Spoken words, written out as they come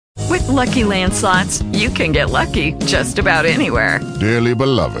Lucky Land Slots, you can get lucky just about anywhere. Dearly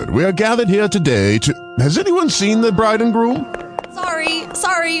beloved, we are gathered here today to... Has anyone seen the bride and groom?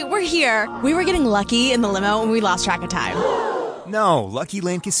 Sorry, we're here. We were getting lucky in the limo and we lost track of time. No, Lucky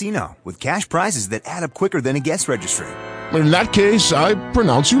Land Casino, with cash prizes that add up quicker than a guest registry. In that case, I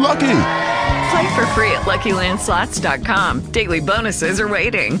pronounce you lucky. Play for free at LuckyLandSlots.com. Daily bonuses are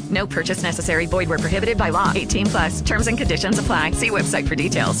waiting. No purchase necessary. Void where prohibited by law. 18 plus. Terms and conditions apply. See website for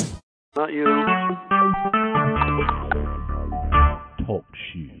details. Not you. Talk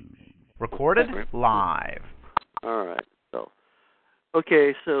shoes. Recorded live. All right.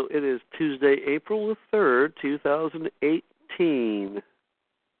 Okay, so it is Tuesday, April the 3rd, 2018.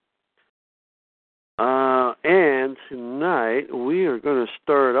 And tonight we are going to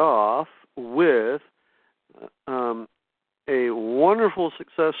start off with a wonderful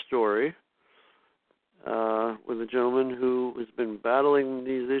success story with a gentleman who has been battling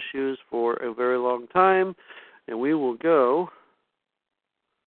these issues for a very long time. And we will go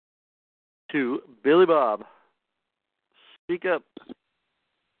to Billy Bob. Speak up.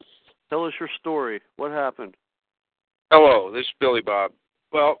 Tell us your story. What happened? Hello, this is Billy Bob.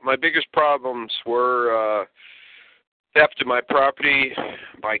 Well, my biggest problems were theft of my property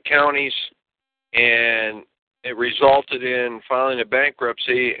by counties, and it resulted in filing a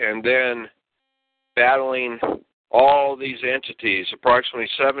bankruptcy and then battling all these entities, approximately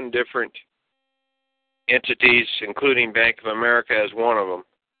 7 different entities, including Bank of America as one of them.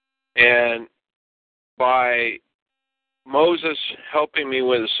 And by Moses helping me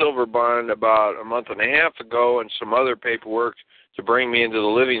with a silver bond about a month and a half ago and some other paperwork to bring me into the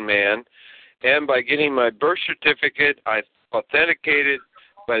living man, and by getting my birth certificate I authenticated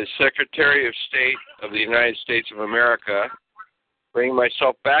by the Secretary of State of the United States of America, bringing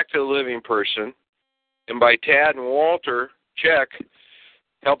myself back to the living person, and by Tad and Walter Chek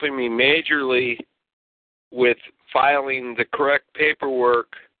helping me majorly with filing the correct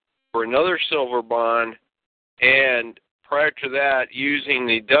paperwork for another silver bond, and prior to that, using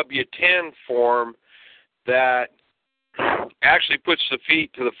the W-10 form that actually puts the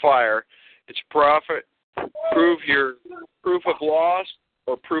feet to the fire. It's prove your proof of loss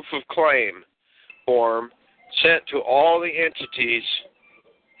or proof of claim form sent to all the entities,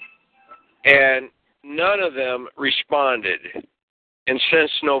 and none of them responded. And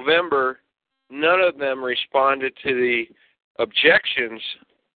since November, none of them responded to the objections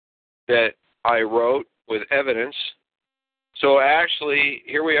that I wrote with evidence. So actually,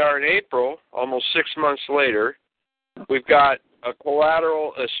 here we are in April, almost 6 months later, we've got a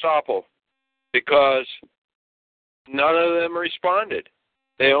collateral estoppel because none of them responded.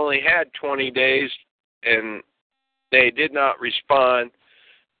 They only had 20 days, and they did not respond.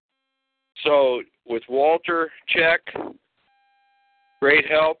 So with Walter Chek, great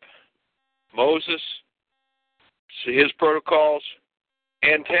help, Moses, his protocols,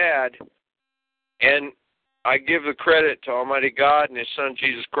 and Tad, and I give the credit to Almighty God and His Son,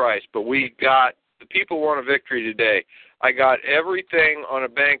 Jesus Christ, but the people won a victory today. I got everything on a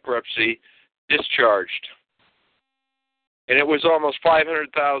bankruptcy discharged, and it was almost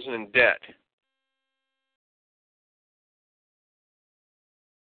 $500,000 in debt.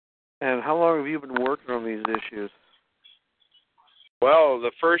 And how long have you been working on these issues? Well,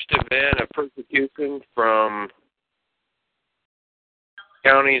 the first event of persecution from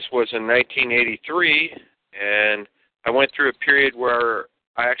counties was in 1983, and I went through a period where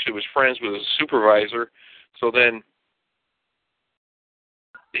I actually was friends with a supervisor, so then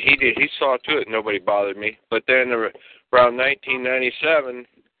he saw to it nobody bothered me. But then around 1997,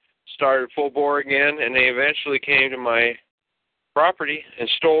 started full bore again, and they eventually came to my property and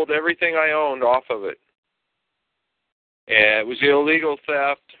stole everything I owned off of it. And it was illegal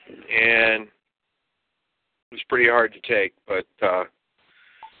theft, and it was pretty hard to take, but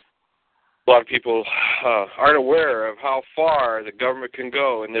a lot of people aren't aware of how far the government can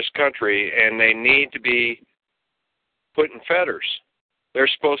go in this country, and they need to be put in fetters. They're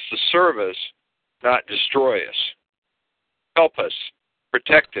supposed to serve us, not destroy us. Help us,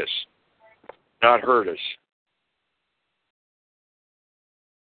 protect us, not hurt us.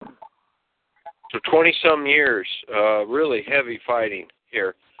 So 20-some years, really heavy fighting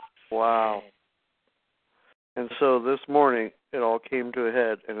here. Wow. And so this morning, it all came to a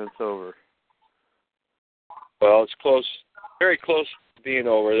head, and it's over. Well, it's close, very close to being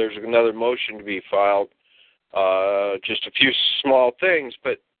over. There's another motion to be filed. Just a few small things,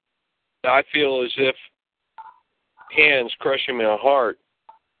 but I feel as if hands crushing my heart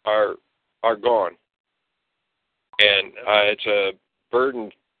are gone. And it's a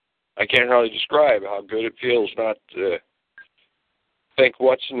burden I can't hardly describe how good it feels not to think,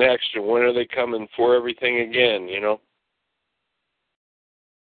 what's next, and when are they coming for everything again, you know?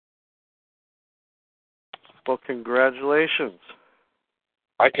 Well, congratulations.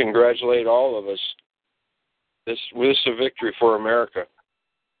 I congratulate all of us. This is a victory for America.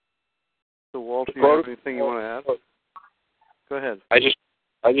 So, Walter, you have anything you want to add? Go ahead. I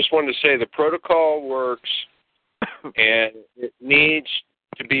just wanted to say the protocol works, and it needs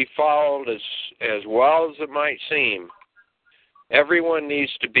to be followed as well as it might seem. Everyone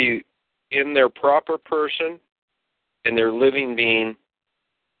needs to be in their proper person and their living being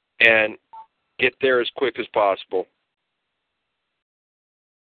and get there as quick as possible.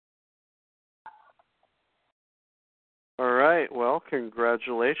 All right. Well,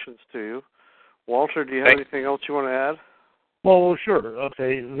 congratulations to you. Walter, do you have anything else you want to add? Well, sure.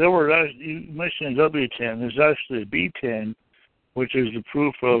 Okay. You mentioned W-10. There's actually a B-10, which is the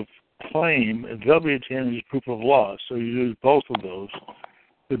proof of claim, and W-10 is proof of loss. So you use both of those.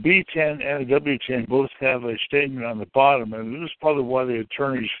 The B-10 and the W-10 both have a statement on the bottom, and this is probably why the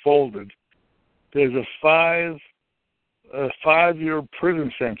attorneys folded. There's a five-year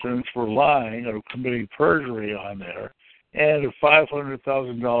prison sentence for lying or committing perjury on there, and a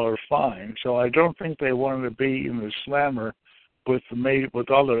 $500,000 fine. So I don't think they wanted to be in the slammer with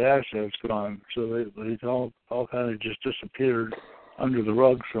all their assets gone. So they all kind of just disappeared under the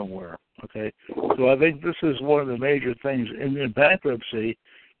rug somewhere. Okay, so I think this is one of the major things in bankruptcy.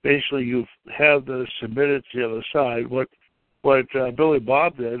 Basically, you have to submit it to the other side. What Billy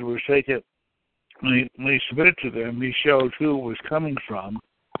Bob did was take it. When he submitted to them, he showed who it was coming from,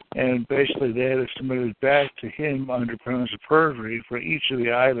 and basically they had to submit it back to him under penalty of perjury for each of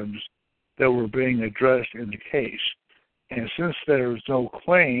the items that were being addressed in the case. And since there was no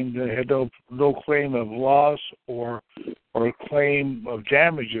claim, they had no claim of loss or claim of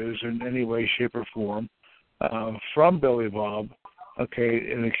damages in any way, shape, or form from Billy Bob. Okay,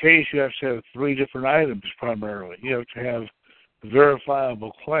 in the case you have to have three different items primarily. You have to have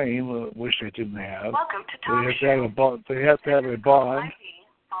verifiable claim, which they didn't have. They have to have a bond,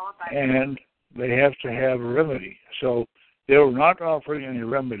 and they have to have a remedy. So they were not offering any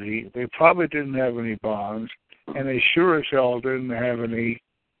remedy. They probably didn't have any bonds, and they sure as hell didn't have any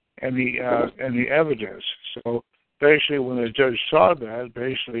evidence. So basically, when the judge saw that,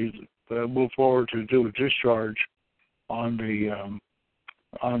 basically they moved forward to do a discharge on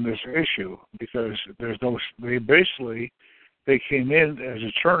this issue because they came in as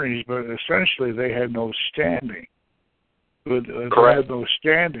attorneys, but essentially they had no standing. If they had no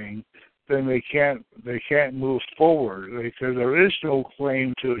standing, then they can't move forward because there is no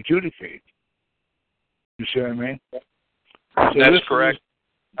claim to adjudicate. You see what I mean? So that's correct.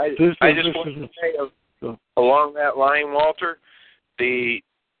 I just want to say along that line, Walter,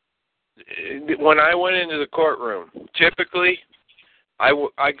 when I went into the courtroom, typically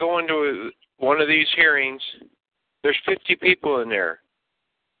I go into one of these hearings. There's 50 people in there.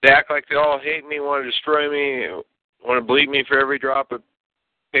 They act like they all hate me, want to destroy me, want to bleed me for every drop of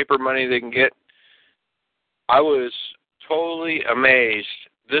paper money they can get. I was totally amazed.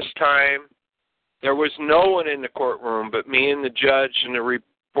 This time, there was no one in the courtroom but me and the judge and the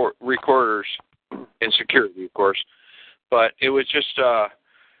recorders and security, of course. But it was just,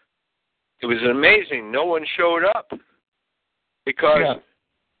 it was amazing. No one showed up because... Yeah.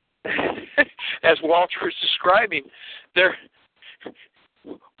 As Walter was describing,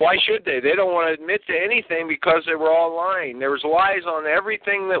 why should they? They don't want to admit to anything because they were all lying. There was lies on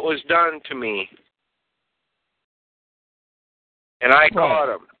everything that was done to me. And I caught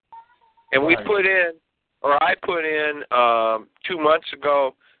them. And I put in 2 months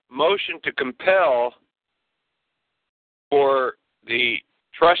ago, motion to compel for the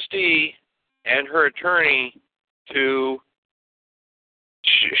trustee and her attorney to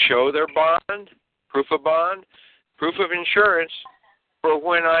show their bond, proof of insurance for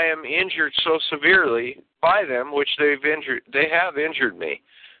when I am injured so severely by them, which they have injured me,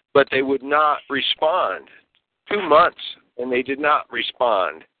 but they would not respond. 2 months, and they did not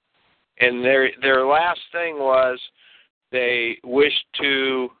respond. And their last thing was they wished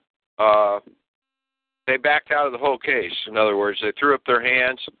to, they backed out of the whole case. In other words, they threw up their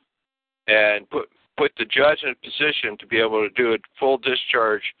hands and put the judge in a position to be able to do a full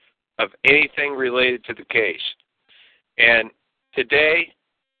discharge of anything related to the case. And today,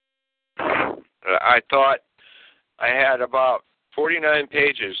 I thought I had about 49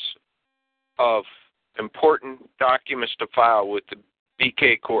 pages of important documents to file with the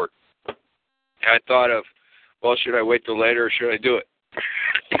BK court. And I thought of, well, should I wait till later or should I do it?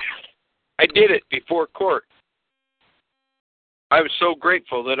 I did it before court. I was so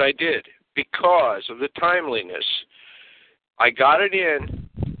grateful that I did because of the timeliness. I got it in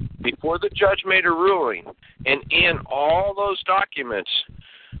before the judge made a ruling, and in all those documents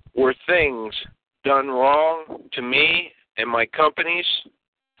were things done wrong to me and my companies.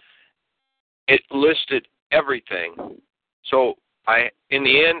 It listed everything. So in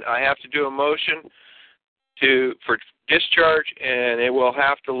the end, I have to do a motion for discharge, and it will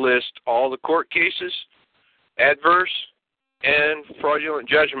have to list all the court cases, adverse and fraudulent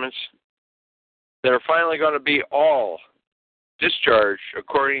judgments that are finally going to be all discharged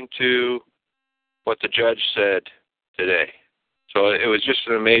according to what the judge said today. So it was just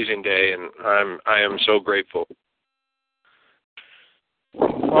an amazing day, and I am so grateful.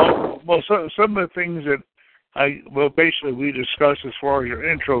 Well, some of the things that basically we discussed as far as your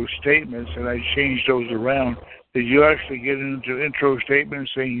intro statements, and I changed those around. Did you actually get into intro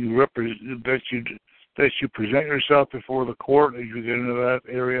statements saying that you present yourself before the court? Did you get into that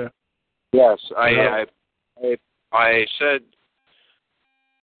area? Yes, I said,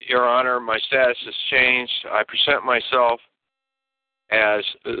 Your Honor, my status has changed. I present myself as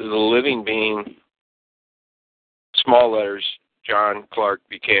the living being, small letters, John Clark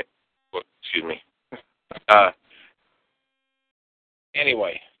Buchanan. Excuse me.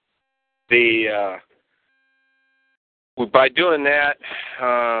 Anyway, by doing that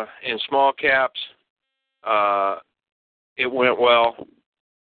in small caps, it went well,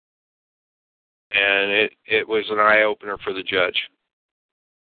 and it was an eye opener for the judge.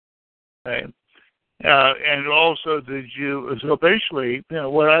 Right. And also, so basically,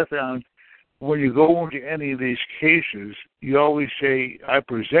 what I found, when you go into any of these cases, you always say, I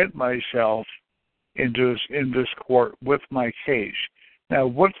present myself in this court with my case. Now,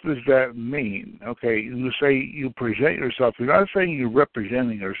 what does that mean? Okay, you say you present yourself. You're not saying you're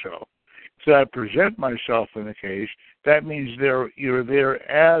representing yourself. So I present myself in the case. That means you're there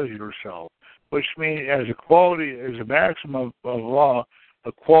as yourself, which means as a maximum of law,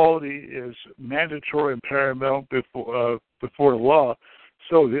 equality is mandatory and paramount before the law.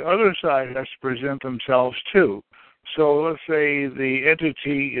 So the other side has to present themselves too. So let's say the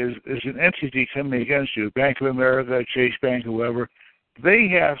entity is an entity coming against you, Bank of America, Chase Bank, whoever. They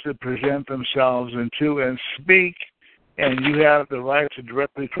have to present themselves and speak, and you have the right to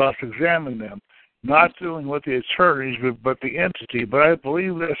directly cross-examine them, not dealing with the attorneys, but the entity. But I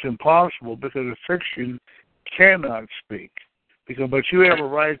believe that's impossible because a fiction cannot speak. But you have a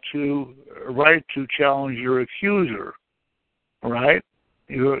right to challenge your accuser, right?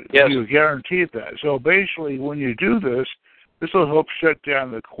 Yes. You're guaranteed that. So basically, when you do this will help shut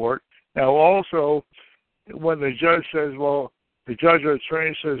down the court. Now, also, when the judge says, the judge or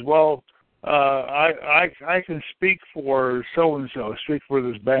attorney says, I can speak for so-and-so, speak for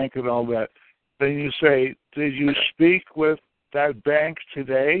this bank and all that, then you say, did you speak with that bank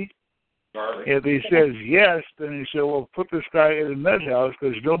today? If he says yes, then you say, put this guy in a nut house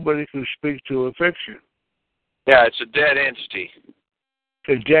because nobody can speak to a fiction. Yeah, it's a dead entity.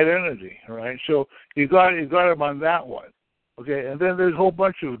 It's a dead entity, right? So you got him on that one, okay? And then there's a whole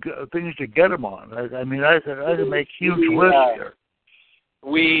bunch of things to get him on. I can make huge lists here.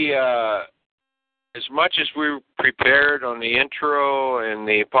 We, as much as we prepared on the intro and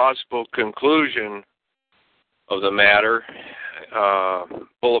the possible conclusion of the matter,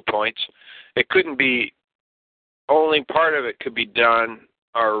 bullet points, it couldn't be, only part of it could be done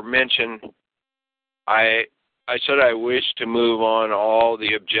or mentioned. I said I wish to move on all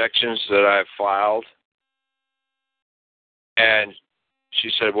the objections that I've filed. And she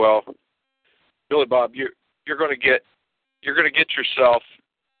said, well, Billy Bob, you're going to get yourself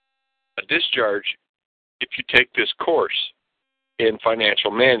a discharge if you take this course in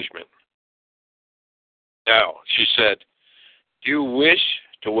financial management. Now, she said, do you wish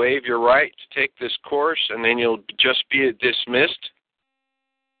to waive your right to take this course and then you'll just be dismissed?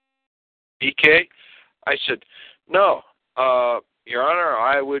 BK? I said, no, Your Honor,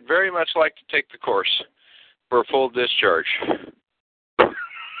 I would very much like to take the course for a full discharge. It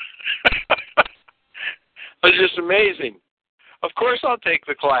was just amazing. Of course I'll take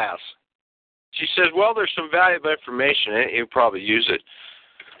the class. She said, well, there's some valuable information in it. You'll probably use it.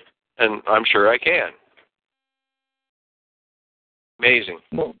 And I'm sure I can. Amazing.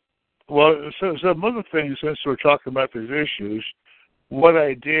 Well, so some other things, since we're talking about these issues, what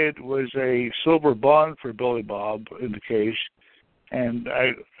I did was a silver bond for Billy Bob in the case, and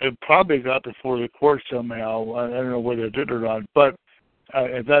I probably got before the court somehow. I don't know whether I did or not, but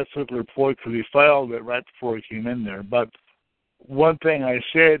at that particular point, because he filed it right before he came in there. But one thing I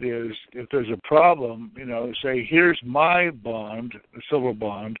said is, if there's a problem, say, here's my bond, the silver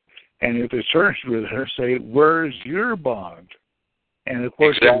bond, and if the attorneys were there, say, where's your bond? And, of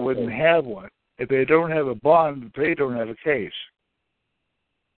course, exactly. They wouldn't have one. If they don't have a bond, they don't have a case.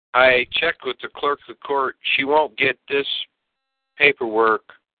 I checked with the clerk of the court. She won't get this paperwork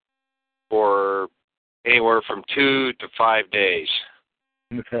for anywhere from 2 to 5 days.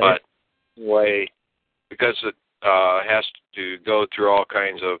 Okay. But anyway, because it has to go through all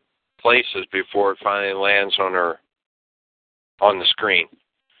kinds of places before it finally lands on the screen.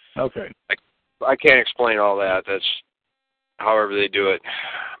 Okay. I can't explain all that. That's however they do it.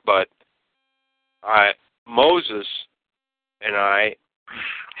 But Moses and I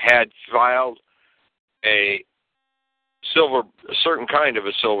had filed a certain kind of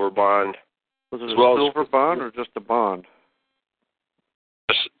a silver bond. Was it a silver bond or just a bond?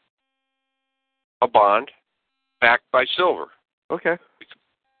 A bond backed by silver. Okay.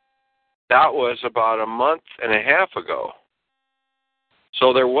 That was about a month and a half ago.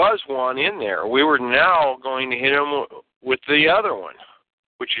 So there was one in there. We were now going to hit him with the other one,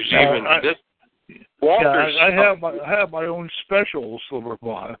 which is Walters. Yeah, I have my own special silver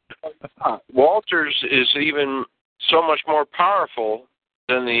bond. Walters is even so much more powerful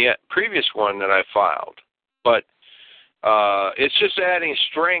than the previous one that I filed. But it's just adding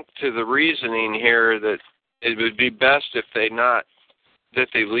strength to the reasoning here that it would be best if they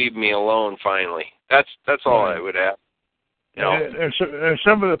leave me alone finally. That's all I would ask. You know. And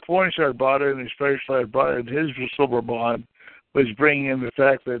some of the points I brought in, especially I brought in his silver bond, was bringing in the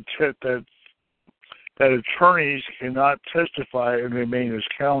fact that attorneys cannot testify and remain as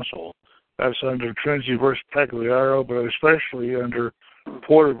counsel. That's under Trinity versus Pagliaro, but especially under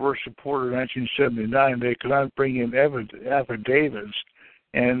Porter versus Porter 1979, they cannot bring in affidavits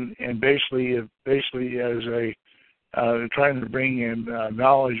and basically as a trying to bring in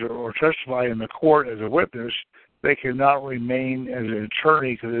knowledge or testify in the court as a witness, they cannot remain as an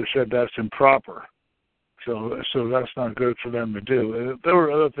attorney because they said that's improper. So that's not good for them to do. There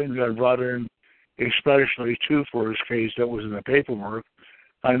were other things I brought in, especially too for his case that was in the paperwork.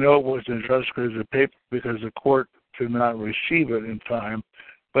 I know it wasn't just because the court did not receive it in time,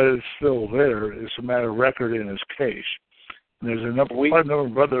 but it's still there. It's a matter of record in his case. And there's quite a number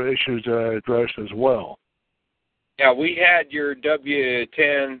of other issues that I addressed as well. Yeah, we had your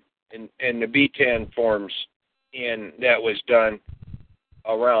W-10 and the B-10 forms in that was done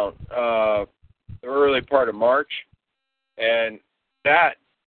around the early part of March, and that,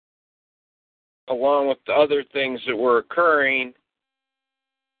 along with the other things that were occurring,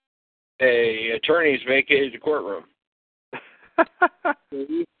 the attorneys vacated the courtroom.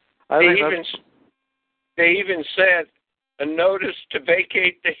 They even sent a notice to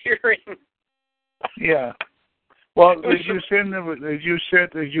vacate the hearing. Yeah. Well, did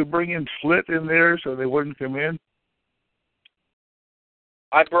you bring in Flit in there so they wouldn't come in?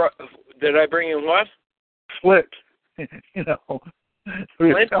 Did I bring in what? Flit. You know.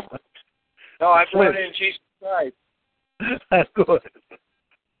 Flit? No, I brought in Jesus Christ. That's good.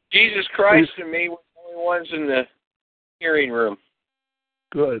 Jesus Christ and me were the only ones in the hearing room.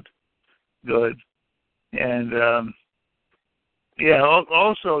 Good. And,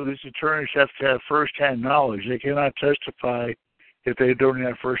 also these attorneys have to have first-hand knowledge. They cannot testify if they don't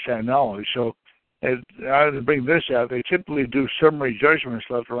have first-hand knowledge. So I have to bring this out. They typically do summary judgments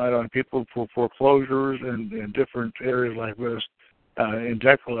left and right on people for foreclosures and different areas like this in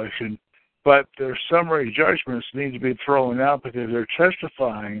debt collection. But their summary judgments need to be thrown out because they're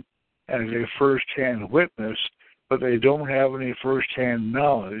testifying as a first-hand witness, but they don't have any first-hand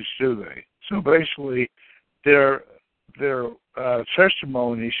knowledge, do they? So basically, their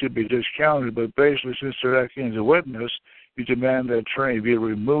testimony should be discounted, but basically, since they're acting as a witness, you demand that attorney be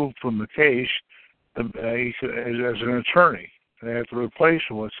removed from the case as an attorney. They have to replace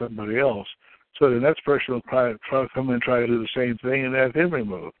him with somebody else. So the next person will try to come in and try to do the same thing and have him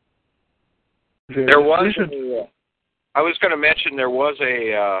removed. I was going to mention there was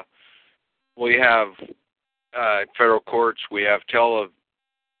we have federal courts, we have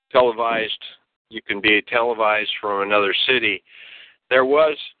televised, you can be televised from another city. There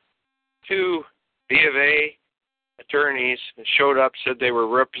was 2 B of A attorneys that showed up, said they were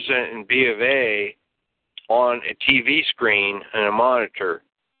representing B of A on a TV screen and a monitor.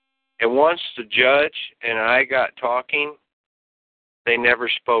 And once the judge and I got talking, they never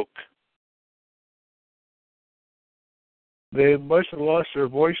spoke. They must have lost their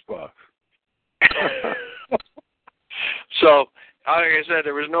voice box. So, like I said,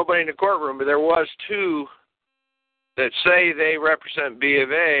 there was nobody in the courtroom, but there was 2 that say they represent B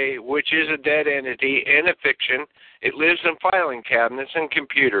of A, which is a dead entity and a fiction. It lives in filing cabinets and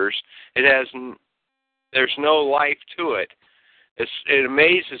computers. There's no life to it. It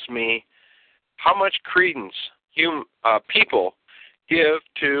amazes me how much credence people give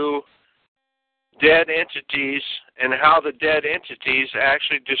to dead entities and how the dead entities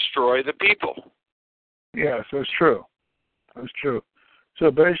actually destroy the people. Yes, that's true. That's true.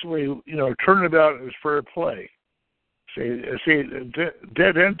 So basically, turnabout is fair play. See,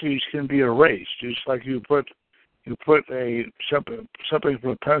 dead entities can be erased, just like you put something with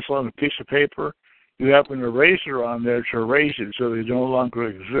a pencil on a piece of paper. You have an eraser on there to erase it so they no longer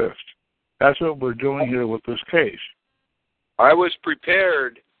exist. That's what we're doing here with this case. I was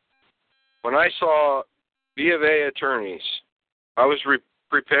prepared when I saw B of A attorneys. I was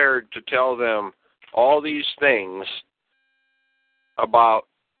prepared to tell them all these things about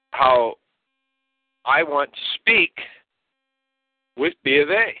how I want to speak with B of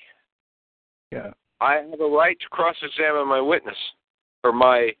A. Yeah. I have a right to cross-examine my witness or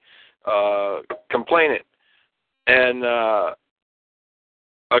my complainant. And I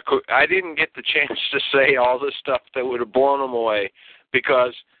didn't get the chance to say all this stuff that would have blown them away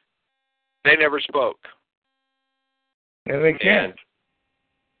because they never spoke. And they can't.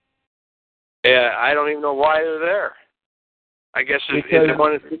 And I don't even know why they're there. I guess if they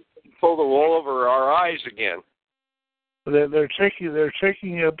want to pull the wool over our eyes again. They're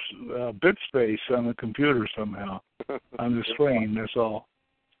taking up bit space on the computer somehow, on the screen, that's all.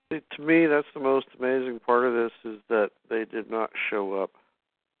 See, to me, that's the most amazing part of this is that they did not show up.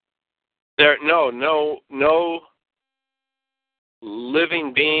 There, no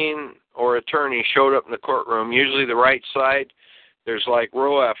living being or attorney showed up in the courtroom. Usually the right side, there's like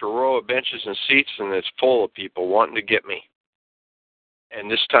row after row of benches and seats, and it's full of people wanting to get me. And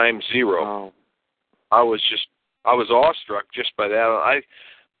this time, zero. Wow. I was awestruck just by that.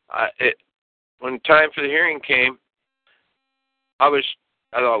 When time for the hearing came, I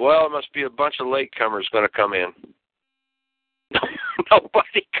thought, well, it must be a bunch of latecomers going to come in.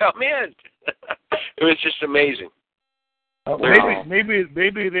 Nobody come in. It was just amazing.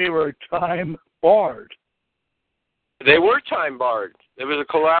 Maybe they were time barred. They were time barred. It was a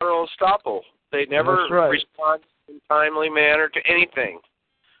collateral estoppel. They never responded in a timely manner to anything,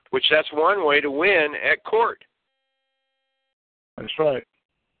 which that's one way to win at court. That's right.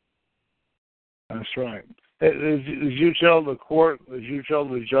 That's right. Did you tell the court? Did you tell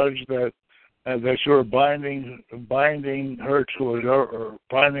the judge that you were binding her to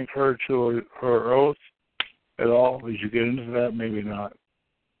her oath at all? Did you get into that? Maybe not.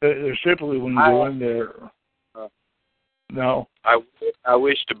 There's typically when you go in there. No. I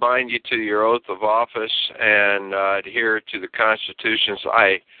wish to bind you to your oath of office and adhere to the constitutions.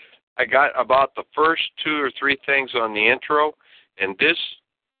 I got about the first 2 or 3 things on the intro, and this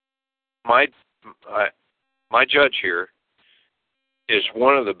my judge here is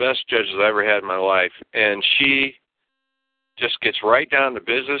one of the best judges I ever had in my life, and she just gets right down to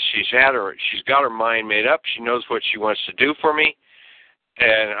business. She's got her mind made up. She knows what she wants to do for me,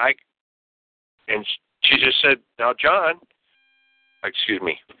 and she just said, "Now, John,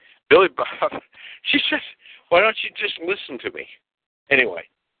 Billy Bob," she said, "why don't you just listen to me?" Anyway,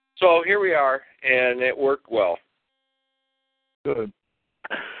 so here we are, and it worked well. Good.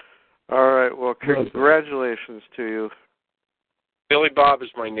 All right. Well, congratulations to you. Billy Bob is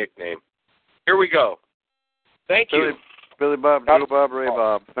my nickname. Here we go. Thank you. Billy Bob, Joe Bob, Ray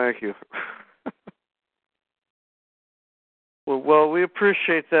Bob. Thank you. Well, we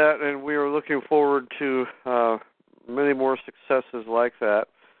appreciate that, and we are looking forward to many more successes like that.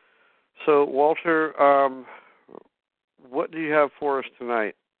 So, Walter, what do you have for us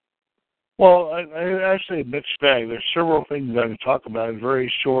tonight? Well, I actually a mixed bag. There's several things I can talk about in very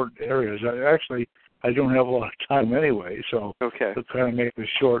short areas. I don't have a lot of time anyway, so okay. to kind of make this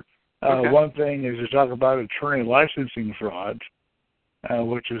short. Okay. One thing is to talk about attorney licensing fraud,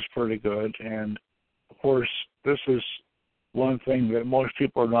 which is pretty good. And, of course, this is one thing that most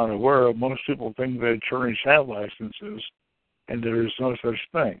people are not aware of. Most people think that attorneys have licenses, and there is no such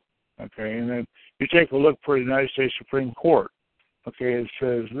thing. Okay, and then you take a look for the United States Supreme Court. Okay, it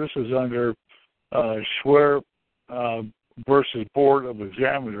says this is under Schwer versus Board of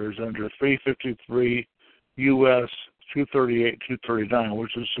Examiners under 353 U.S. 238-239,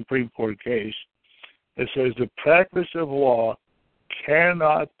 which is a Supreme Court case. It says the practice of law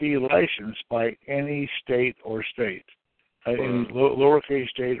cannot be licensed by any state or state, any lowercase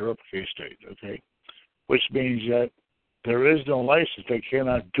state or uppercase state, okay? Which means that there is no license. They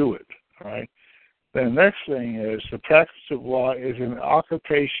cannot do it, all right? The next thing is the practice of law is an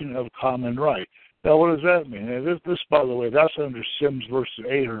occupation of common right. Now, what does that mean? And this, by the way, that's under Sims versus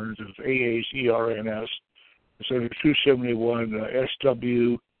Ahrens. It's AHERNS. It's under 271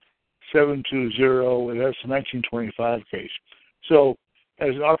 SW 720, and that's a 1925 case. So,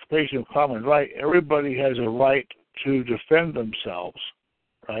 as an occupation of common right, everybody has a right to defend themselves,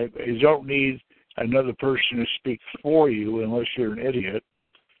 right? You don't need another person to speak for you unless you're an idiot.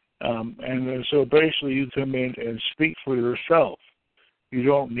 And then, so basically you come in and speak for yourself. You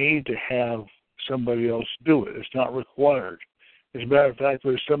don't need to have somebody else do it. It's not required. As a matter of fact,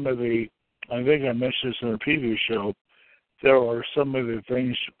 there's some of the, I think I mentioned this in a previous show, there are some of the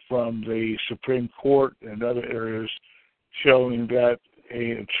things from the Supreme Court and other areas showing that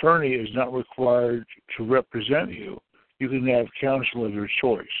an attorney is not required to represent you. You can have counsel of your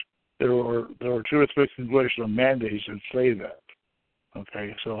choice. There are 2 or 3 congressional mandates that say that.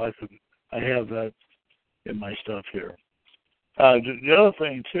 Okay, so I have that in my stuff here. The other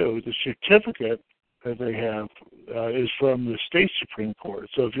thing too, the certificate that they have is from the state Supreme Court.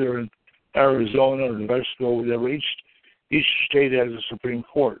 So if you're in Arizona or New Mexico, whatever, each state has a Supreme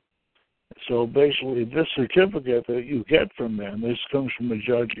Court. So basically, this certificate that you get from them, this comes from a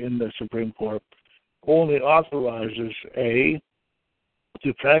judge in the Supreme Court, only authorizes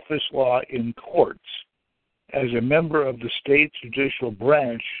to practice law in courts as a member of the state judicial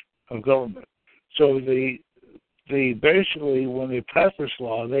branch of government. So they basically, when they practice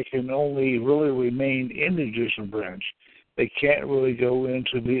law, they can only really remain in the judicial branch. They can't really go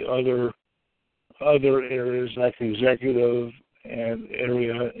into the other areas like executive and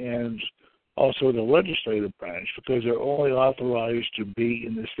area and also the legislative branch, because they're only authorized to be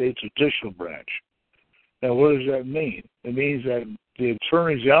in the state judicial branch. Now, what does that mean? It means that the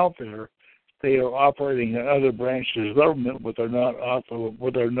attorneys out there, they are operating in other branches of government, but they're not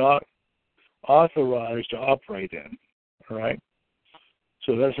authorized to operate in. All right?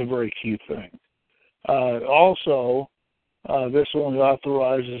 So that's a very key thing. Also, this only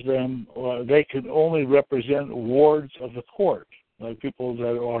authorizes them, they can only represent wards of the court, like people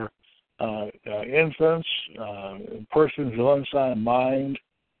that are infants, persons of unsound mind,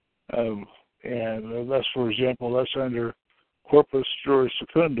 and that's, for example, that's under Corpus Juris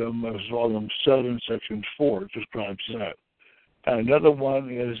Secundum, as Volume 7, Section 4, it describes that. And another one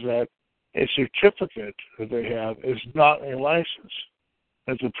is that a certificate that they have is not a license.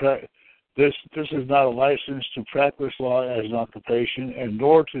 This is not a license to practice law as an occupation, and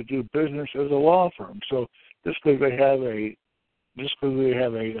nor to do business as a law firm. So just because they have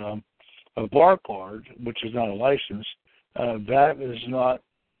a bar card, which is not a license, that's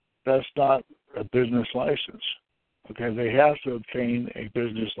not a business license. Okay, they have to obtain a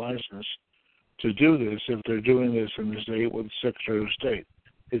business license to do this if they're doing this in the state with the Secretary of State.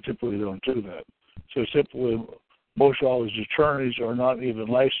 They typically don't do that. So typically, most all these attorneys are not even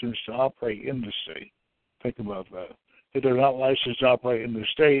licensed to operate in the state. Think about that. If they're not licensed to operate in the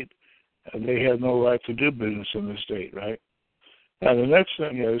state, they have no right to do business in the state, right? Now, the next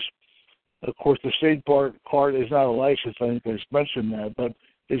thing is, of course, the state bar card is not a license. I think I just mentioned that, but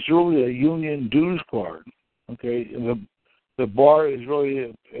it's really a union dues card. Okay, the bar is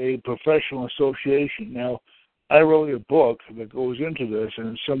really a professional association. Now, I wrote a book that goes into this,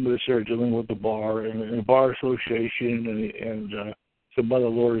 and some of this are dealing with the bar and the Bar Association and some other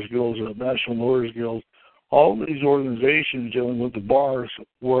lawyers guilds, National Lawyers Guild. All these organizations dealing with the bars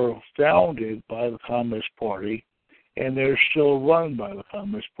were founded by the Communist Party, and they're still run by the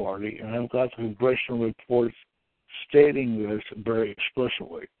Communist Party. And I've got the congressional reports stating this very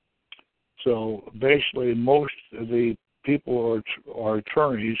explicitly. So basically, most of the people who are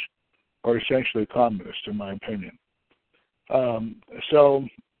attorneys are essentially communists, in my opinion. So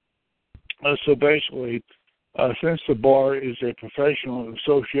basically, since the bar is a professional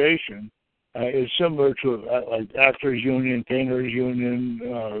association, it's similar to like actors union, painters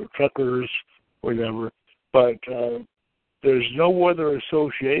union, truckers, whatever. But there's no other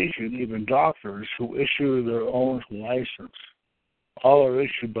association, even doctors, who issue their own license. All are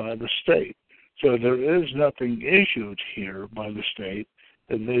issued by the state. So there is nothing issued here by the state.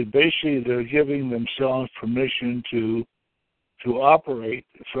 And they're giving themselves permission to operate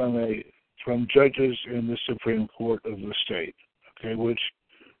from judges in the Supreme Court of the state. Okay, which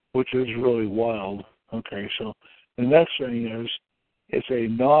is really wild. Okay, so the next thing is it's a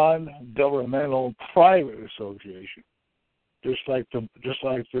non-governmental private association, just like the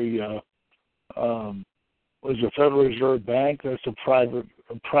Federal Reserve Bank. That's a private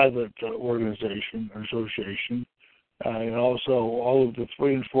organization or association. And also all of the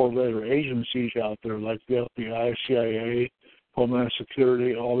 3- and 4-letter agencies out there, like the FBI, CIA, Homeland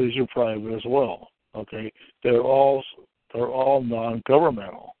Security, all these are private as well. Okay, they're all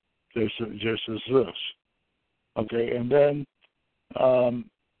non-governmental, just as this. Okay, and then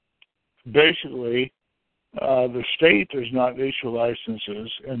basically the state does not issue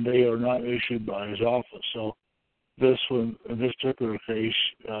licenses, and they are not issued by his office. So in this particular case,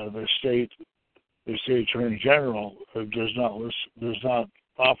 the state Attorney General does not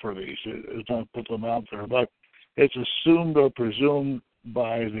offer these. It's not put them out there, but it's assumed or presumed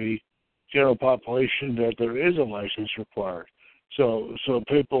by the general population that there is a license required. So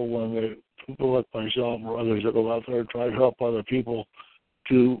people, people like myself or others that go out there and try to help other people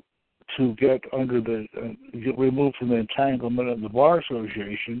to get get removed from the entanglement of the bar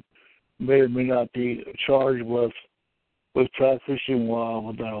association, may or may not be charged with practicing law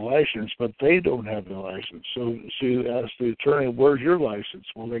without a license, but they don't have the license. So you ask the attorney, "Where's your license?"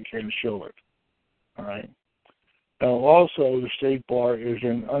 Well, they can't show it. All right. Now, also, the state bar is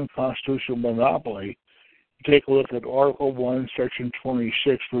an unconstitutional monopoly. Take a look at Article 1, Section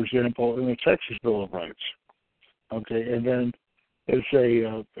 26, for example, in the Texas Bill of Rights. Okay, and then it's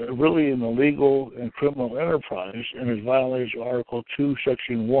really an illegal and criminal enterprise, and it violates Article 2,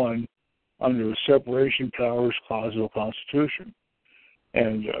 Section 1 under the Separation Powers Clause of the Constitution.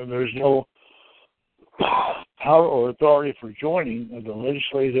 And there's no power or authority for joining of the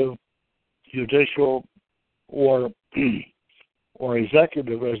legislative, judicial, or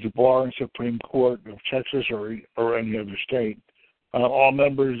executive as the bar and Supreme Court of Texas or any other state. All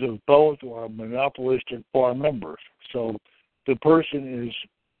members of both are monopolistic bar members. So the person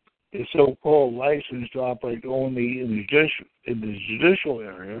is so-called licensed to operate only in the judicial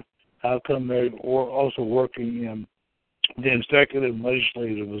area. How come they're also working in the executive and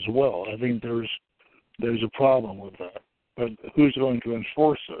legislative as well? I think there's a problem with that. But who's going to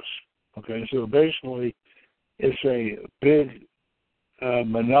enforce this? Okay, so basically it's a big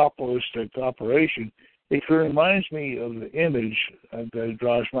monopolistic operation. It reminds me of the image that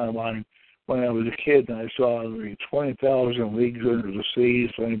draws my mind when I was a kid and I saw the 20,000 Leagues Under the Sea,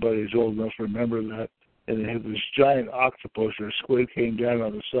 if anybody's old enough to remember that. And they had this giant octopus or squid came down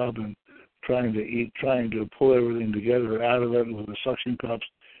on the sub and trying to pull everything together out of it with the suction cups.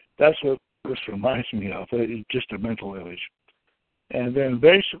 That's what this reminds me of. It's just a mental image. And then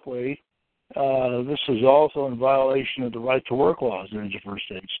basically, this is also in violation of the right to work laws in the different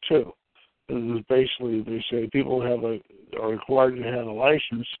states too. This is basically, they say people are required to have a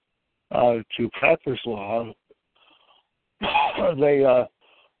license to practice law. They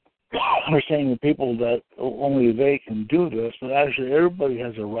are saying to people that only they can do this, but actually everybody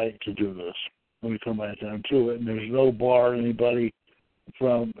has a right to do this when we come back down to it. And there's no bar anybody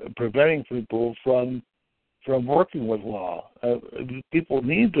from preventing people from working with law. People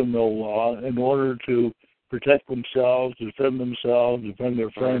need to know law in order to protect themselves, defend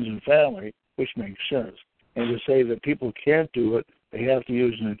their friends and family, which makes sense. And to say that people can't do it, they have to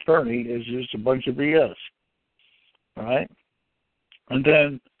use an attorney, is just a bunch of BS. All right? And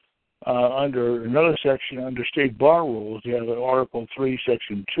then under another section, under state bar rules, you have Article 3,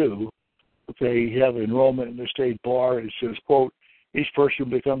 Section 2. Okay, you have enrollment in the state bar. It says, quote, each person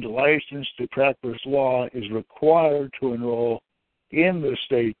who becomes licensed to practice law is required to enroll in the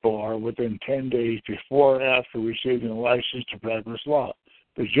state bar within 10 days before or after receiving a license to practice law.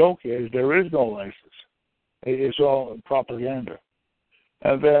 The joke is there is no license. It's all propaganda.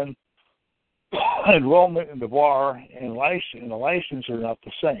 And then enrollment in the bar and the license are not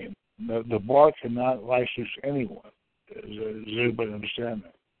the same. The bar cannot license anyone. Does everybody understand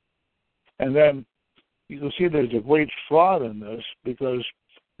that? And then you can see there's a great fraud in this because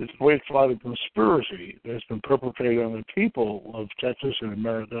it's a great fraud and conspiracy that's been perpetrated on the people of Texas and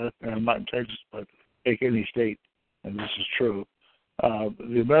America, and not in Texas, but take any state, and this is true.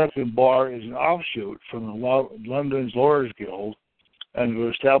 The American Bar is an offshoot from the London's Lawyers Guild, and it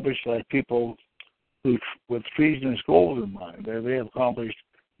was established by people who, with treasonous goals in mind. They have accomplished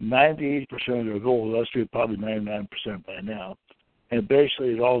 98% of their goals. That's probably 99% by now. And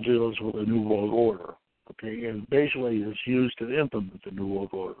basically, it all deals with the New World Order. Okay, and basically, it's used to implement the New World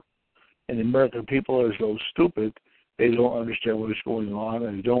Order. And the American people are so stupid, they don't understand what is going on,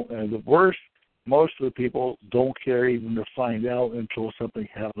 and And the worst, most of the people don't care even to find out until something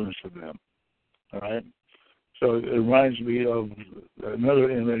happens to them. All right. So it reminds me of another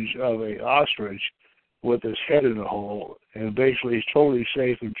image of an ostrich with his head in a hole, and basically he's totally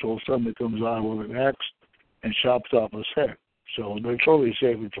safe until somebody comes on with an axe and chops off his head. So they're totally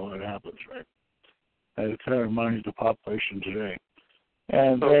safe until that happens, right? And it kind of reminds the population today.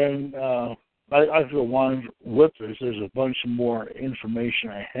 And then I go on with this. There's a bunch more information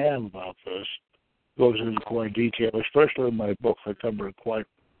I have about this. It goes into quite detail, especially in my book. I cover it quite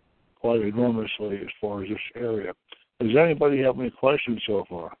enormously as far as this area. Does anybody have any questions so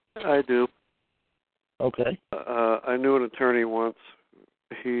far? I do. Okay. I knew an attorney once.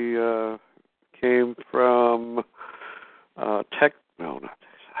 He came from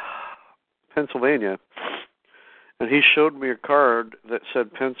Pennsylvania, and he showed me a card that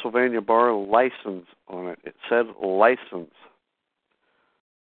said Pennsylvania Bar License on it. It said license.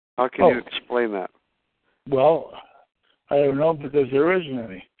 How can you explain that? Well, I don't know because there isn't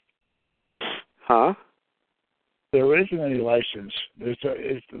any. Huh? There isn't any license.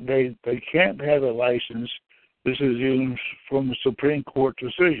 They can't have a license. This is even from a Supreme Court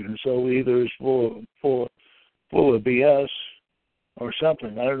decision. So either it's full of BS or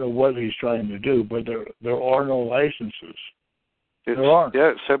something. I don't know what he's trying to do, but there are no licenses. There aren't.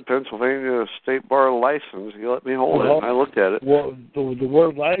 Yeah, it said Pennsylvania State Bar license. You let me hold it, and I looked at it. Well, the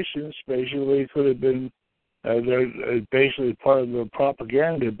word license basically could have been basically part of the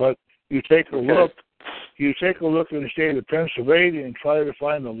propaganda, but you take a look. You take a look in the state of Pennsylvania and try to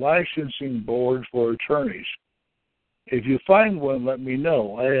find the licensing board for attorneys. If you find one, let me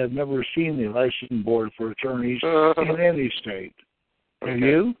know. I have never seen the licensing board for attorneys in any state. Okay. Have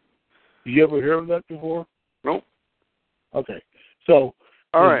you? Did you ever hear of that before? Nope. Okay. So,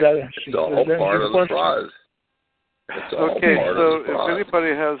 all right. It's all part of the prize. Okay, so if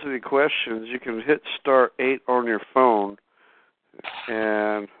anybody has any questions, you can hit *8 on your phone,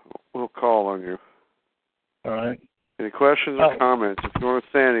 and we'll call on you. All right. Any questions or comments? If you want to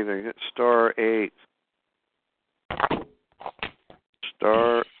say anything, hit *8.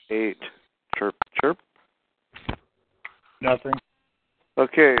 *8. Chirp, chirp. Nothing.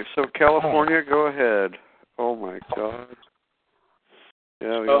 Okay, so California, go ahead. Oh, my God.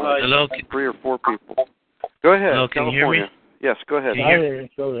 Yeah, we got hello. 3 or 4 people. Go ahead, Hello, can California. you hear me? Yes, go ahead.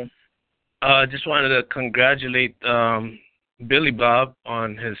 Go ahead. I just wanted to congratulate Billy Bob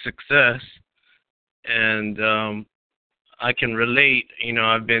on his success. And I can relate. You know,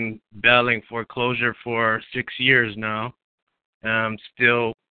 I've been battling foreclosure for 6 years now. And I'm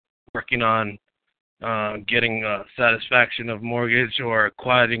still working on getting satisfaction of mortgage or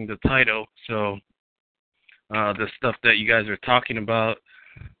acquiring the title. So the stuff that you guys are talking about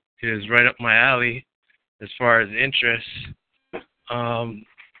is right up my alley as far as interest.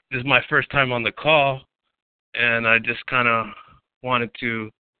 This is my first time on the call, and I just kind of wanted to,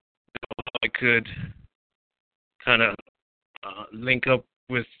 if I could, kind of link up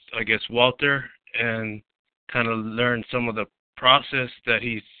with, I guess, Walter and kind of learn some of the process that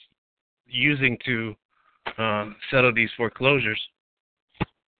he's using to settle these foreclosures.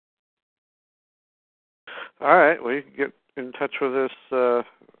 All right. Well, you can get in touch with us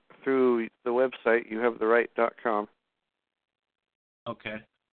through the website, youhavetheright.com. Okay.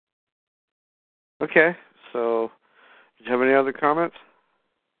 Okay. So, did you have any other comments?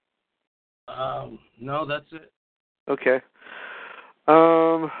 No, that's it. Okay.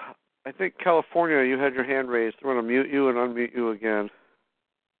 I think California, you had your hand raised. I'm going to mute you and unmute you again.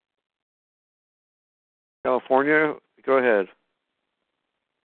 California, go ahead.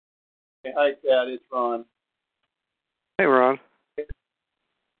 Hey, hi, Chad. It's Ron. Hey, Ron.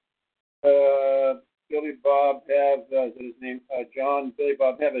 Billy Bob have, is that his name? John, Billy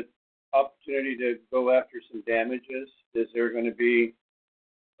Bob have an opportunity to go after some damages. Is there going to be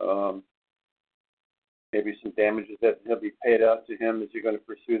maybe some damages that he'll be paid out to him? Is he going to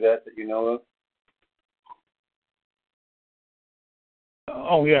pursue that you know of?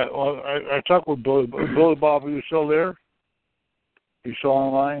 Oh, yeah. Well, I talked with Billy. Billy Bob, are you still there? You still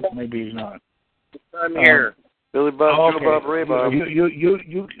online? Maybe he's not. I'm here. Billy Bob, okay. Billy Bob, Ray Bob.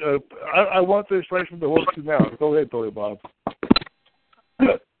 I want this right from the horse's mouth. Go ahead, Billy Bob.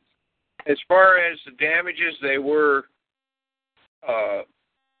 As far as the damages, they were in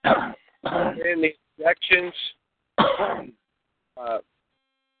the inspections.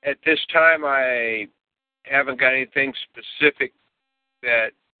 At this time, I haven't got anything specific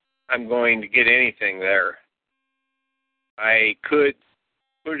that I'm going to get anything there. I could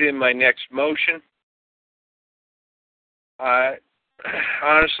put it in my next motion.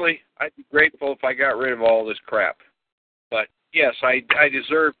 Honestly, I'd be grateful if I got rid of all this crap. But yes, I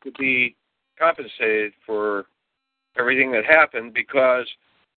deserve to be compensated for everything that happened, because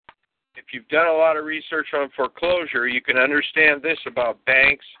if you've done a lot of research on foreclosure, you can understand this about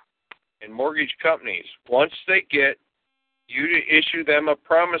banks and mortgage companies. Once they get you to issue them a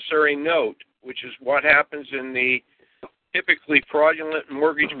promissory note, which is what happens in the typically fraudulent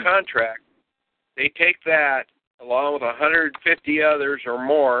mortgage contract, they take that along with 150 others or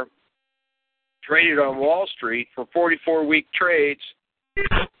more, traded on Wall Street for 44-week trades,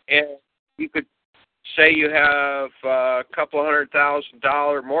 and you could say you have a couple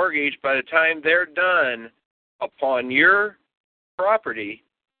 $100,000 mortgage. By the time they're done upon your property,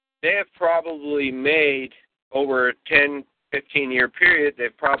 they have probably made, over a 10, 15-year period,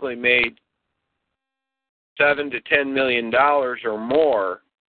 they've probably made $7 to $10 million or more,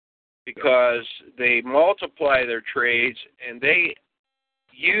 because they multiply their trades and they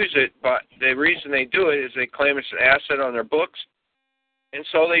use it. But the reason they do it is they claim it's an asset on their books. And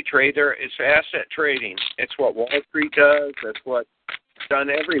so they trade it's asset trading. It's what Wall Street does. That's what's done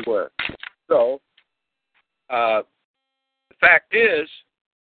everywhere. So the fact is,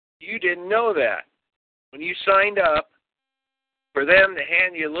 you didn't know that. When you signed up for them to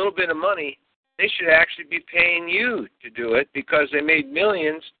hand you a little bit of money, they should actually be paying you to do it because they made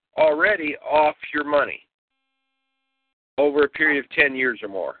millions already off your money over a period of 10 years or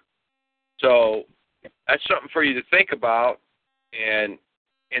more. So that's something for you to think about. And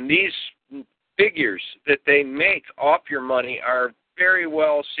these figures that they make off your money are very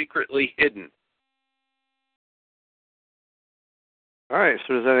well secretly hidden. All right,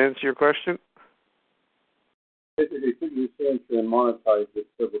 so does that answer your question? Basically, you essentially monetized it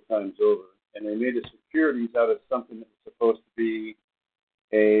several times over, and they made the securities out of something that was supposed to be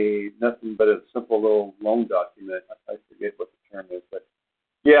nothing but a simple little loan document. I forget what the term is, but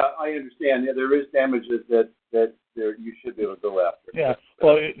yeah, I understand. Yeah, there is damages that you should be able to go after. Yeah.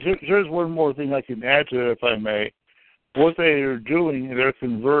 Well, here's one more thing I can add to it, if I may. What they are doing, they're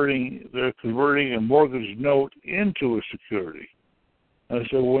converting a mortgage note into a security. And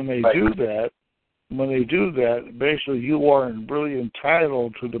so when they do that, basically you are really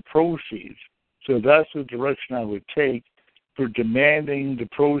entitled to the proceeds. So that's the direction I would take for demanding the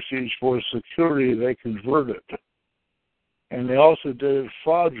proceeds for a security they converted. And they also did it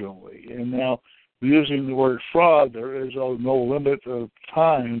fraudulently. And now, using the word fraud, there is no limit of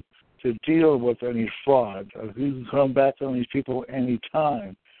time to deal with any fraud. You can come back on these people any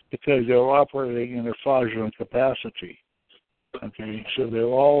time because they're operating in a fraudulent capacity. Okay, so they're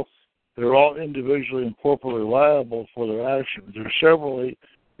all individually and corporately liable for their actions. They're severally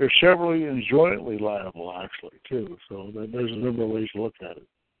and jointly liable, actually, too. So there's a number of ways to look at it.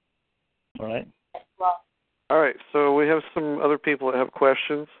 All right. All right. So we have some other people that have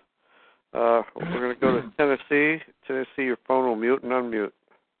questions. We're going to go to Tennessee. Tennessee, your phone will mute and unmute.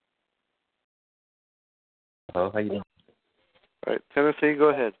 Hello, how you doing? All right, Tennessee, go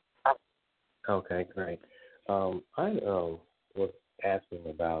ahead. Okay, great. I was asking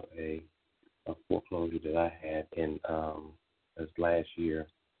about a foreclosure that I had in this last year,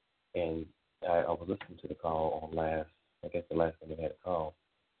 and I was listening to the call on the last time we had a call,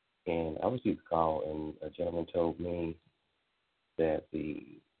 and I received a call, and a gentleman told me that the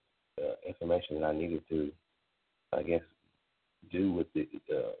information that I needed to, I guess, deal with this,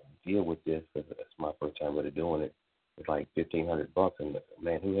 because it's my first time really doing it, it's like $1,500, and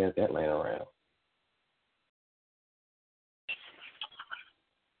man, who has that laying around?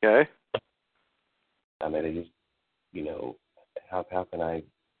 Okay. I mean, it just, how can I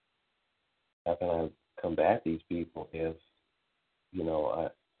combat these people if,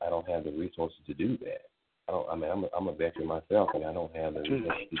 I don't have the resources to do that? I'm a veteran myself, and I don't have the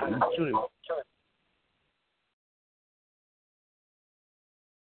resources to do that.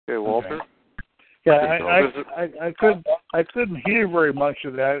 Okay, Walter. Yeah, I couldn't hear very much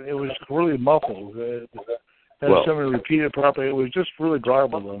of that. It was really muffled. Somebody repeat it properly. It was just really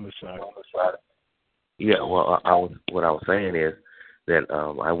garbled on the side. Yeah, well, what I was saying is that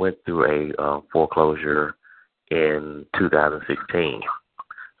I went through a foreclosure in 2016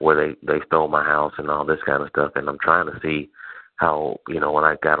 where they stole my house and all this kind of stuff, and I'm trying to see how, when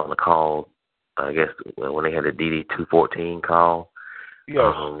I got on the call, I guess when they had the DD 214 call,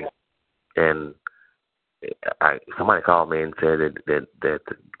 yes. And somebody called me and said that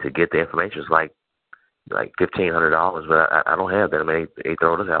to get the information is like $1,500, but I don't have that. I mean, they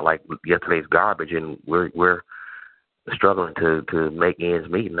throw this out like yesterday's garbage, and we're struggling to make ends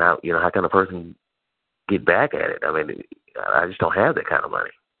meet. Now, how can a person get back at it? I mean, I just don't have that kind of money.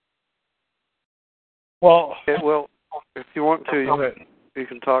 Well, if you want to, you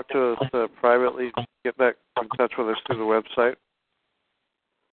can talk to us privately. Get back in touch with us through the website.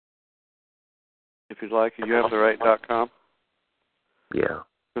 If you'd like, you have the right.com. Yeah.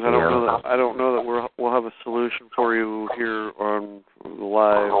 Because I don't know that we'll have a solution for you here on the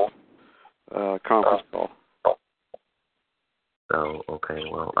live conference call. Oh, okay.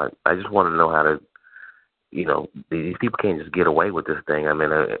 Well, I just want to know how to, these people can't just get away with this thing. I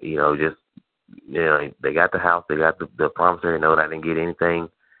mean, they got the house, they got the promissory note. I didn't get anything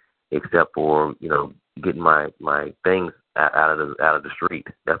except for, getting my things out of the street.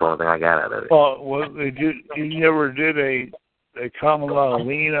 That's the only thing I got out of it. Well, you never did a common law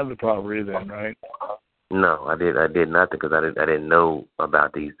lien on the property then, right? No, I did nothing because I didn't know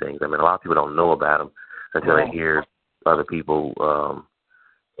about these things. I mean, a lot of people don't know about them until they hear other people,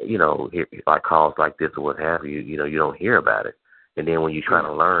 like calls like this or what have you. You don't hear about it, and then when you try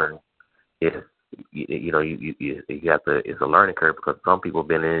to learn, it's it's a learning curve because some people have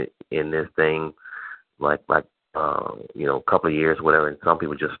been in this thing like a couple of years, whatever, and some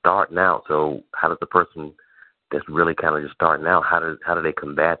people just starting out. So how does the person that's really kind of just starting out, how do they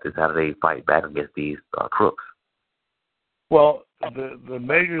combat this? How do they fight back against these crooks? Well, the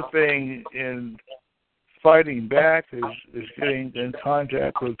major thing in fighting back is getting in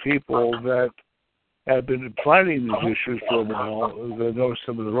contact with people that have been fighting these issues for a while, that know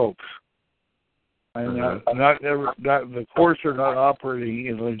some of the ropes. And the courts are not operating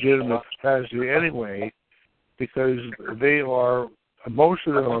in legitimate capacity anyway, because most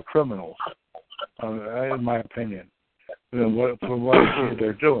of them are criminals, in my opinion, from what I see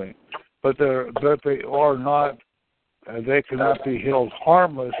they're doing. But they are not. They cannot be held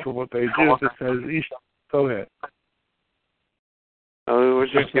harmless for what they do because Go ahead. We're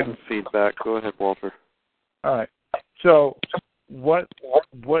just getting feedback. Go ahead, Walter. All right. So what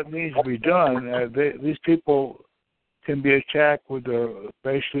needs to be done? These people can be attacked with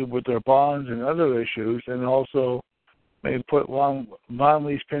their bonds and other issues, and also may put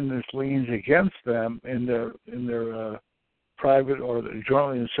non-lease pendants liens against them in their private or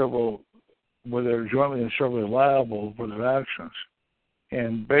jointly and several, where they're jointly and severally liable for their actions.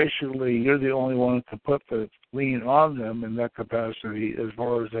 And basically, you're the only one who can put the lien on them in that capacity as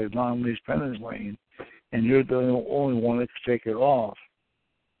far as a non-lease pendants lien, and you're the only one that can take it off.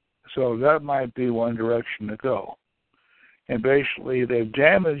 So that might be one direction to go. And basically, they've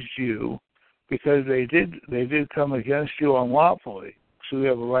damaged you because they did come against you unlawfully. So you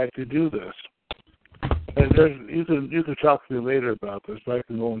have a right to do this. And you can talk to me later about this, but I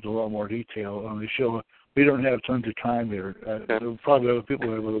can go into a lot more detail on the show. We don't have tons of time here. Probably other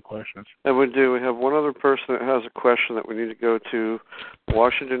people have other questions. And we do. We have one other person that has a question that we need to go to.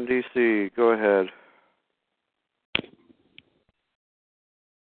 Washington, D.C. Go ahead.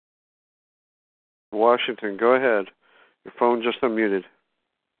 Washington, go ahead. Your phone just unmuted.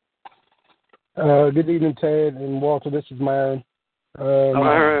 Good evening, Ted and Walter. This is Myron.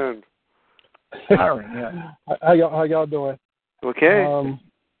 Myron. Myron, yeah. How y'all doing? Okay.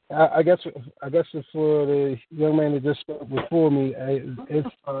 I guess it's for the young man that just spoke before me. It's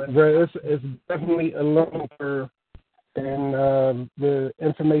definitely a learning curve, and the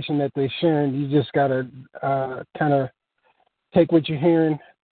information that they're sharing, you just gotta kind of take what you're hearing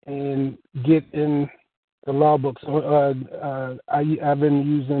and get in the law books. I've been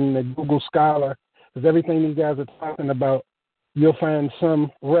using the Google Scholar, because everything these guys are talking about, you'll find some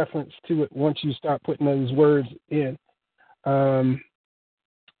reference to it once you start putting those words in. I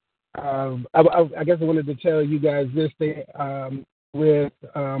guess I wanted to tell you guys this thing with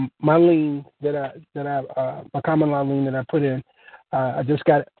my lien my common law lien that I put in. I just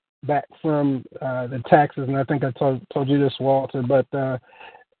got it back from the taxes, and I think I told you this, Walter. But the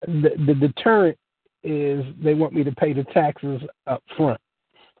deterrent is they want me to pay the taxes up front.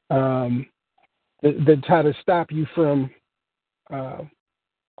 They try to stop you from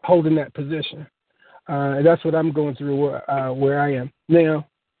holding that position. And that's what I'm going through where I am now.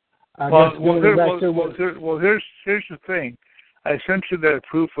 Here's the thing. I sent you that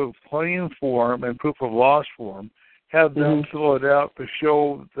proof of claim form and proof of loss form. Have them fill it out to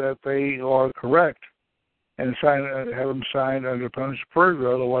show that they are correct, and have them signed under penalty of perjury.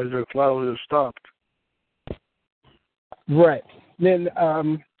 Otherwise, their collateral is stopped. Right. Then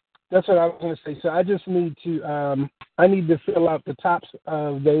that's what I was going to say. So I just need to I need to fill out the tops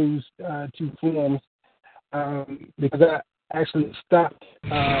of those two forms because I actually stopped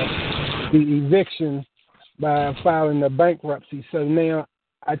the eviction by filing the bankruptcy. So now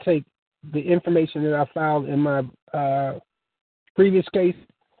I take the information that I filed in my previous case,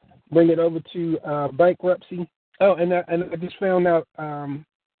 bring it over to bankruptcy. Oh, and I just found out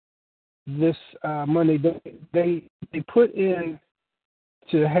this Monday they put in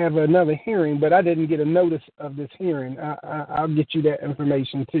to have another hearing, but I didn't get a notice of this hearing. I'll get you that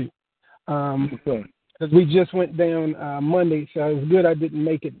information too. Because we just went down Monday, so it was good I didn't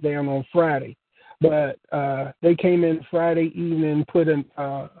make it down on Friday. But they came in Friday evening, put a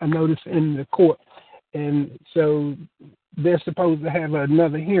notice in the court, and so they're supposed to have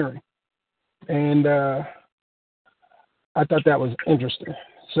another hearing. And I thought that was interesting.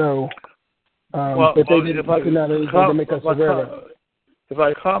 So if they didn't put out anything to make us aware of it. If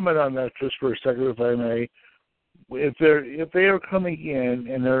I comment on that just for a second, if I may, if they are coming in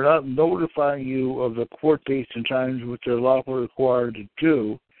and they're not notifying you of the court dates and times which they're lawfully required to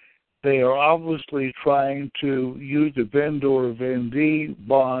do, they are obviously trying to use the vendor vendee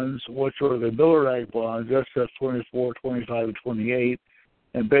bonds, which are the Miller Act bonds, that's 24, 25, and 28,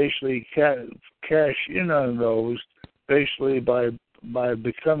 and basically cash in on those basically by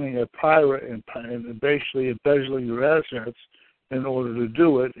becoming a pirate and basically embezzling your assets in order to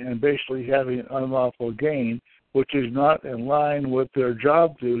do it, and basically having an unlawful gain which is not in line with their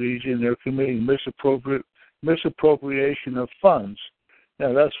job duties, and they're committing misappropriation of funds.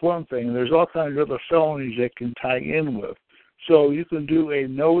 Now, that's one thing. There's all kinds of other felonies that can tie in with. So you can do a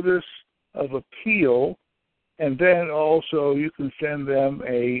notice of appeal, and then also you can send them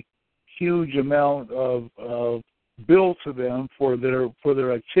a huge amount of bill to them for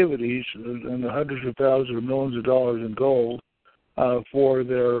their activities in the hundreds of thousands or millions of dollars in gold for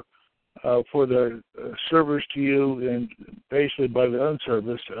their service to you, and basically by the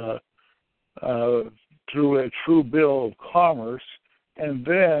unservice through a true bill of commerce. And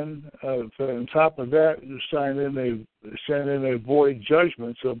then on top of that, you send in a void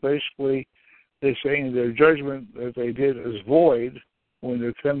judgment. So basically, they're saying their judgment that they did is void when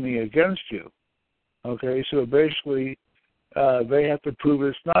they're coming against you. Okay, so basically, they have to prove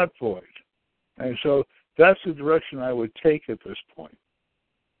it's not void, and so that's the direction I would take at this point.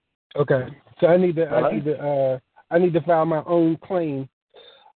 Okay, so I need to file my own claim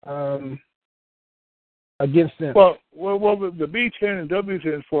against them. Well, the B10 and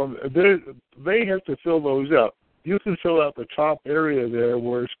W10 form, they have to fill those up. You can fill out the top area there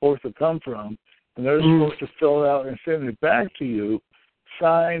where it's supposed to come from, and they're supposed to fill it out and send it back to you,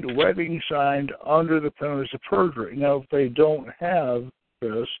 wedding signed under the penalty of perjury. Now, if they don't have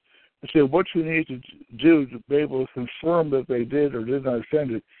this, I say what you need to do to be able to confirm that they did or did not send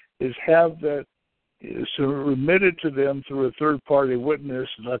it is have that remitted to them through a third-party witness,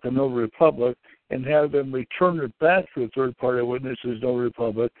 like a notary public, and have them return it back to a third-party witness as notary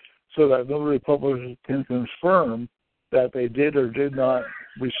public, so that notary public can confirm that they did or did not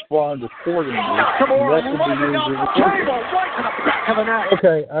respond accordingly. Come on, you want me on the table, right to the back of the neck.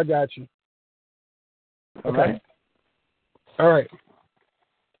 Okay, I got you. Okay. All right.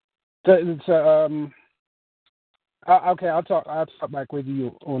 Okay, I'll talk back with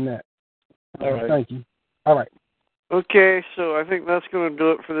you on that. All right. Thank you. All right. Okay, so I think that's going to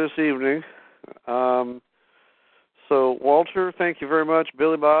do it for this evening. So, Walter, thank you very much.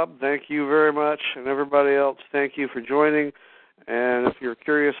 Billy Bob, thank you very much. And everybody else, thank you for joining. And if you're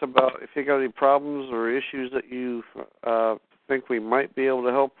curious about if you got any problems or issues that you think we might be able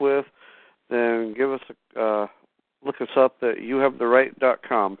to help with, then give us look us up at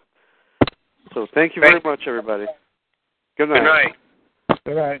youhavetheright.com. So thank you very much, everybody. Good night. Good night.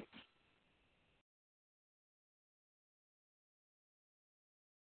 Good night.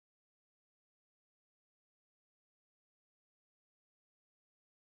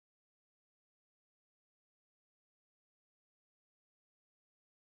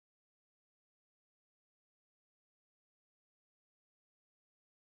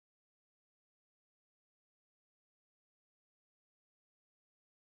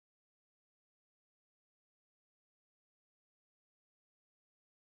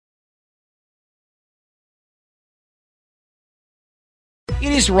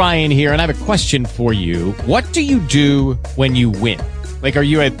 It is Ryan here, and I have a question for you. What do you do when you win? Like, are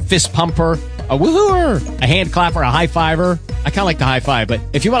you a fist pumper, a woohooer, a hand clapper, a high fiver? I kind of like the high five, but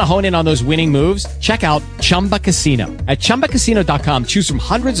if you want to hone in on those winning moves, check out Chumba Casino. At ChumbaCasino.com, choose from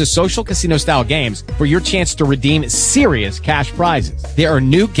hundreds of social casino-style games for your chance to redeem serious cash prizes. There are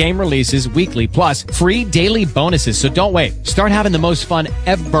new game releases weekly, plus free daily bonuses, so don't wait. Start having the most fun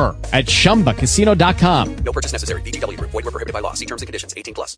ever at ChumbaCasino.com. No purchase necessary. VGW. Void where prohibited by law. See terms and conditions. 18+.